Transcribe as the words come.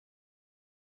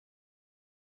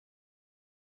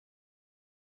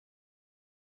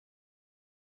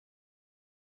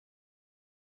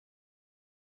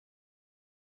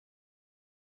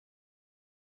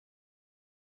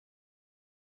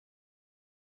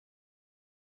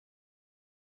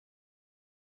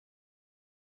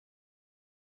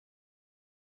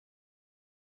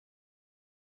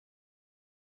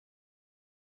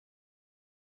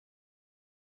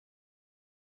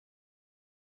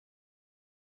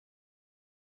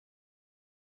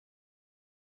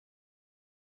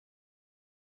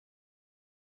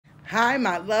Hi,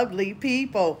 my lovely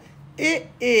people. It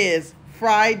is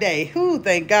Friday.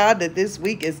 Thank God that this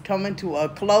week is coming to a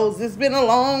close. It's been a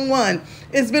long one.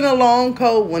 It's been a long,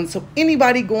 cold one. So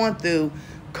anybody going through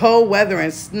cold weather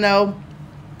and snow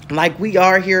like we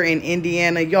are here in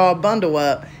Indiana, y'all bundle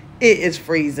up. It is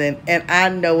freezing, and I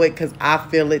know it because I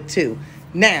feel it too.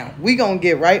 Now, we're going to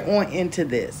get right on into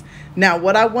this. Now,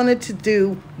 what I wanted to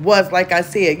do was, like I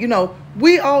said,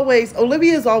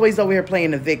 Olivia's always over here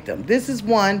playing the victim. This is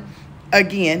one,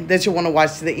 again, that you want to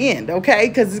watch to the end, okay?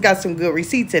 Because it's got some good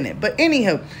receipts in it. But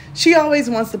anywho, she always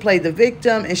wants to play the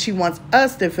victim, and she wants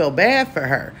us to feel bad for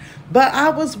her. But I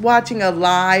was watching a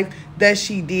live that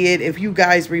she did, if you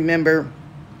guys remember,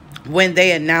 when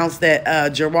they announced that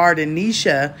Jerrod and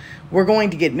Nisha were going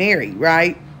to get married,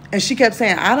 right? And she kept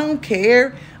saying, I don't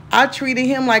care. I treated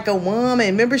him like a woman.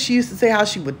 Remember, she used to say how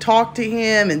she would talk to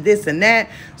him and this and that.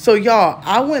 So, y'all,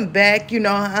 I went back,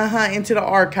 into the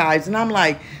archives. And I'm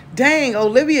like, dang,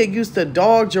 Olivia used to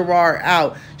dog Jerrod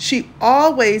out. She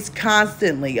always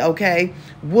constantly,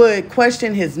 would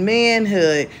question his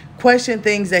manhood, question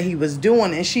things that he was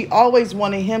doing. And she always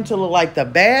wanted him to look like the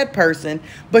bad person,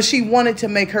 but she wanted to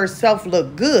make herself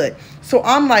look good. So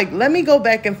I'm like, let me go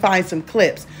back and find some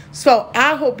clips. So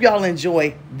I hope y'all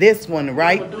enjoy this one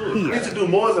right here. You need to do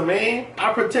more as a man.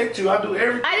 I protect you. I do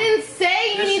everything. I didn't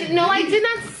say you need. No, I did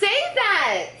not say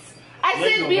that. I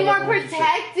said be more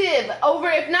protective over,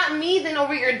 if not me, then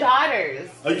over your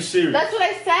daughters. Are you serious? That's what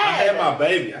I said. I had my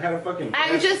baby. I had a fucking.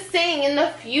 I'm just saying in the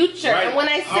future. Right. And when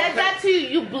I said that to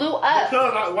you, you blew up.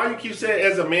 Because why you keep saying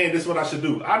as a man, this is what I should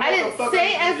do? I didn't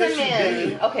say as a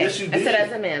man. Okay. Yes, you did. I said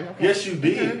as a man. Okay. Yes, you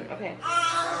did. Okay.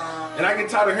 And I get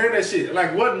tired of hearing that shit.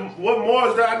 Like, what more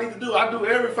is there I need to do? I do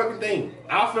every fucking thing.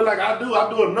 I feel like I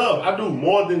do enough. I do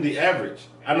more than the average.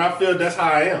 And I feel that's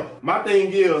how I am. My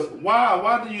thing is,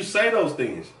 why do you say those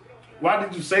things? Why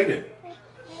did you say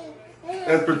that?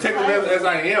 As protective as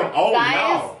I am,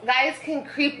 guys can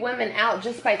creep women out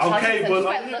just by talking to them, just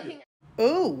by looking at.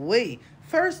 Ooh, wait.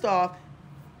 First off,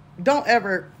 don't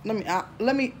ever, let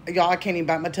me, y'all, I can't even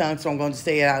bite my tongue, so I'm going to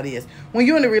say it how it is. When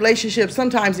you're in a relationship,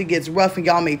 sometimes it gets rough and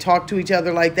y'all may talk to each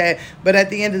other like that. But at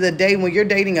the end of the day, when you're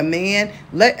dating a man,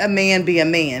 let a man be a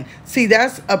man. See,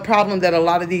 that's a problem that a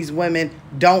lot of these women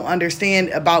don't understand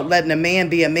about letting a man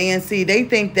be a man. See, they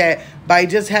think that by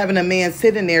just having a man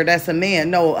sitting there, that's a man.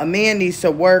 No, a man needs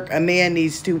to work. A man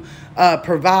needs to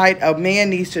provide. A man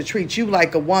needs to treat you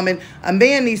like a woman. A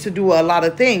man needs to do a lot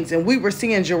of things. And we were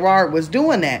seeing Jerrod was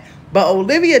doing that. But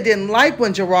Olivia didn't like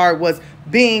when Jerrod was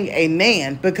being a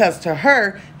man, because to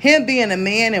her, him being a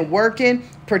man and working,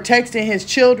 protecting his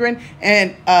children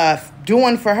and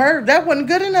doing for her, that wasn't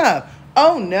good enough.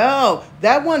 Oh, no,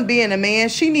 that wasn't being a man.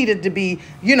 She needed to be,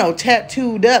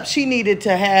 tattooed up. She needed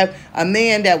to have a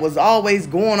man that was always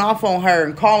going off on her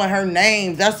and calling her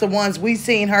names. That's the ones we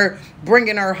seen her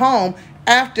bringing her home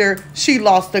after she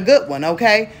lost a good one,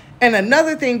 okay? And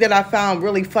another thing that I found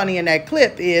really funny in that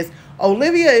clip is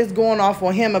Olivia is going off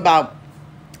on him about,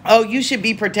 oh, you should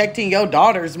be protecting your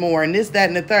daughters more and this, that,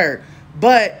 and the third.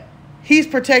 But he's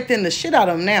protecting the shit out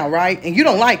of them now, right? And you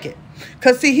don't like it.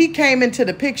 Because, see, he came into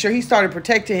the picture. He started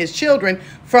protecting his children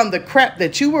from the crap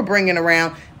that you were bringing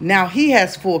around. Now he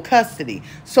has full custody.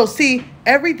 So, see,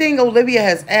 everything Olivia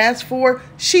has asked for,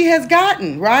 she has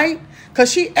gotten, right?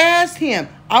 Because she asked him,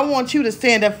 I want you to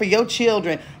stand up for your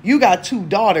children. You got 2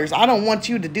 daughters. I don't want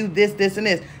you to do this, this, and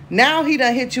this. Now he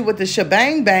done hit you with the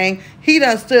shebang bang. He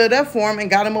done stood up for him and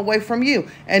got him away from you.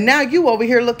 And now you over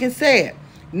here looking sad.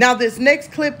 Now, this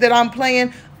next clip that I'm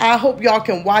playing, I hope y'all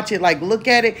can watch it, look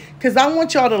at it, because I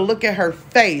want y'all to look at her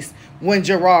face when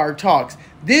Jerrod talks.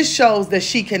 This shows that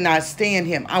she cannot stand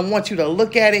him. I want you to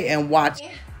look at it and watch.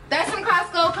 That's some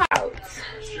Costco cards.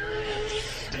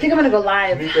 I think I'm going to go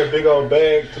live. You need that big old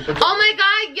bag to put. Oh, my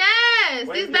God, yes.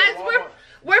 These bags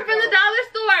were from the dollar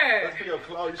store. That's for your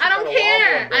clothes. I don't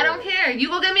care. I don't care. You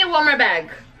go get me a Walmart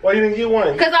bag. Why you didn't get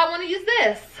one? Because I want to use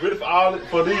this. Really,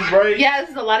 for these braids? Yeah, this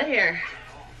is a lot of hair.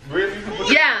 Really?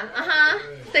 Yeah,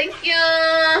 Thank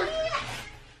you.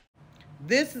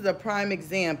 This is a prime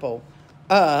example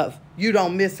of you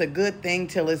don't miss a good thing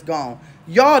till it's gone.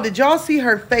 Y'all, did y'all see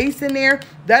her face in there?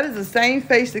 That is the same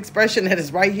face expression that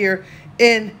is right here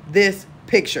in this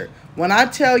picture. When I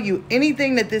tell you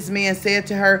anything that this man said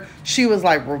to her, she was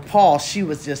like repulsed. She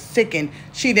was just sickened.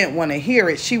 She didn't want to hear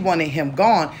it. She wanted him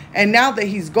gone. And now that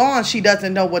he's gone, she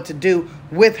doesn't know what to do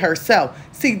with herself.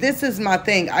 See, this is my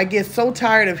thing. I get so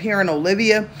tired of hearing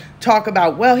Olivia talk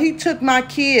about, well, he took my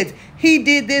kids. He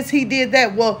did this, he did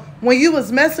that. Well, when you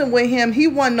was messing with him, he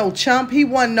wasn't no chump. He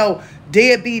wasn't no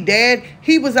deadbeat dad.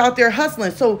 He was out there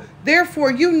hustling. So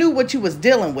therefore, you knew what you was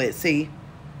dealing with, see?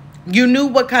 You knew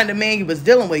what kind of man you was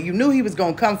dealing with. You knew he was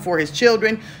going to come for his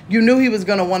children. You knew he was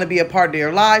going to want to be a part of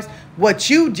their lives. What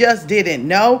you just didn't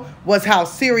know was how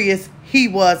serious he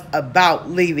was about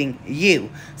leaving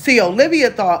you. See, Olivia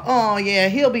thought, oh, yeah,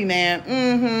 he'll be mad.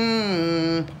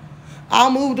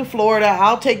 I'll move to Florida.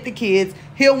 I'll take the kids.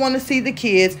 He'll want to see the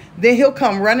kids. Then he'll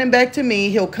come running back to me.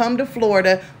 He'll come to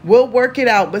Florida. We'll work it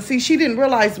out. But see, she didn't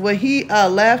realize when he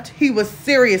left, he was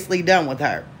seriously done with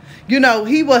her. You know,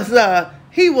 he was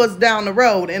down the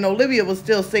road, and Olivia was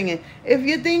still singing, if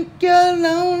you think you're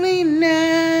lonely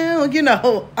now, you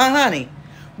know, honey,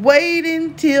 wait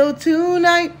until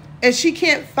tonight. And she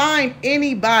can't find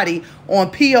anybody on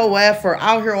POF or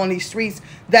out here on these streets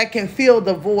that can fill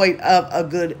the void of a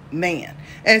good man.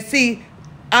 And see,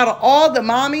 out of all the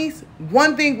mommies,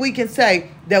 one thing we can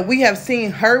say that we have seen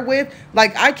her with,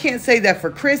 like I can't say that for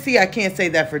Chrissy, I can't say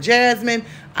that for Jasmine,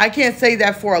 I can't say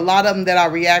that for a lot of them that I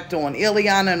react on,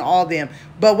 Ileana and all them.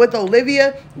 But with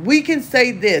Olivia, we can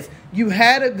say this. You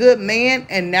had a good man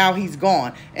and now he's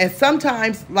gone. And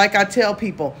sometimes, like I tell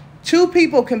people, two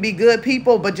people can be good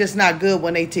people, but just not good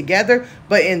when they together.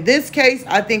 But in this case,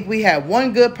 I think we had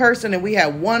one good person and we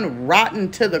had one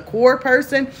rotten to the core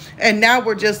person. And now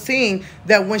we're just seeing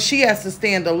that when she has to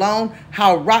stand alone,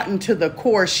 how rotten to the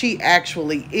core she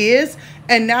actually is.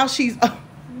 And now she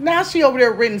over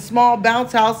there renting small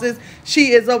bounce houses.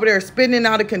 She is over there spending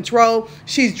out of control.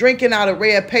 She's drinking out of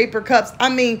red paper cups. I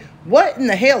mean, what in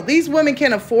the hell? These women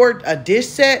can't afford a dish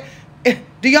set.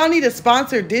 Do y'all need a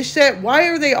sponsored dish set? Why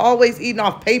are they always eating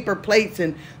off paper plates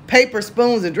and paper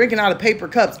spoons and drinking out of paper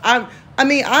cups? I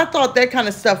mean, I thought that kind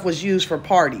of stuff was used for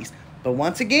parties. But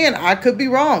once again, I could be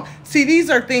wrong. See,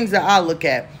 these are things that I look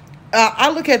at.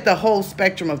 I look at the whole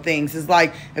spectrum of things. It's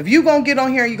like, if you're going to get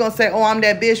on here and you're going to say, oh, I'm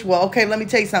that bitch. Well, okay, let me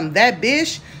tell you something. That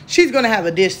bitch, she's going to have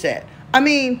a dish set. I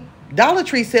mean, Dollar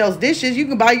Tree sells dishes. You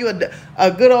can buy you a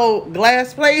good old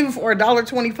glass plate for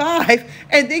 $1.25.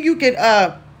 And then you could...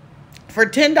 for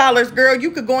 $10, girl,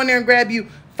 you could go in there and grab you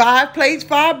 5 plates,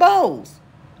 5 bowls.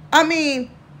 I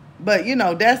mean, but you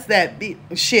know, that's that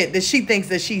shit that she thinks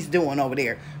that she's doing over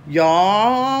there.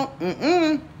 Y'all,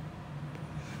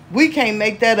 we can't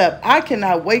make that up. I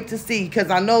cannot wait to see, because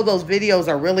I know those videos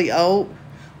are really old,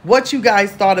 what you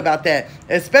guys thought about that.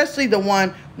 Especially the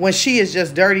one when she is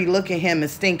just dirty looking him and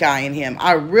stink eyeing him.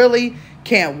 I really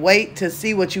can't wait to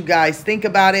see what you guys think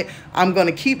about it. I'm going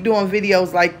to keep doing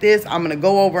videos like this. I'm going to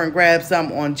go over and grab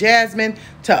some on Jasmine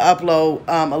to upload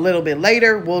a little bit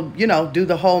later. We'll, you know, do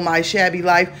the whole My Shabby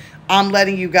Life. I'm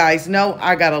letting you guys know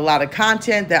I got a lot of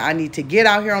content that I need to get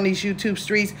out here on these YouTube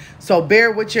streets. So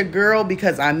bear with your girl,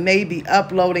 because I may be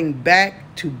uploading back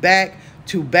to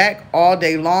back all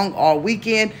day long, all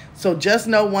weekend. So just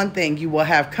know one thing, you will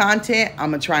have content.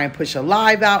 I'm gonna try and push a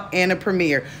live out and a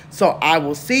premiere. So I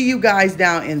will see you guys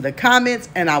down in the comments,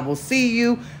 and I will see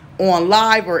you on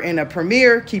live or in a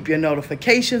premiere. Keep your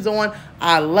notifications on.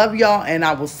 I love y'all, and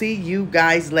I will see you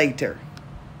guys later.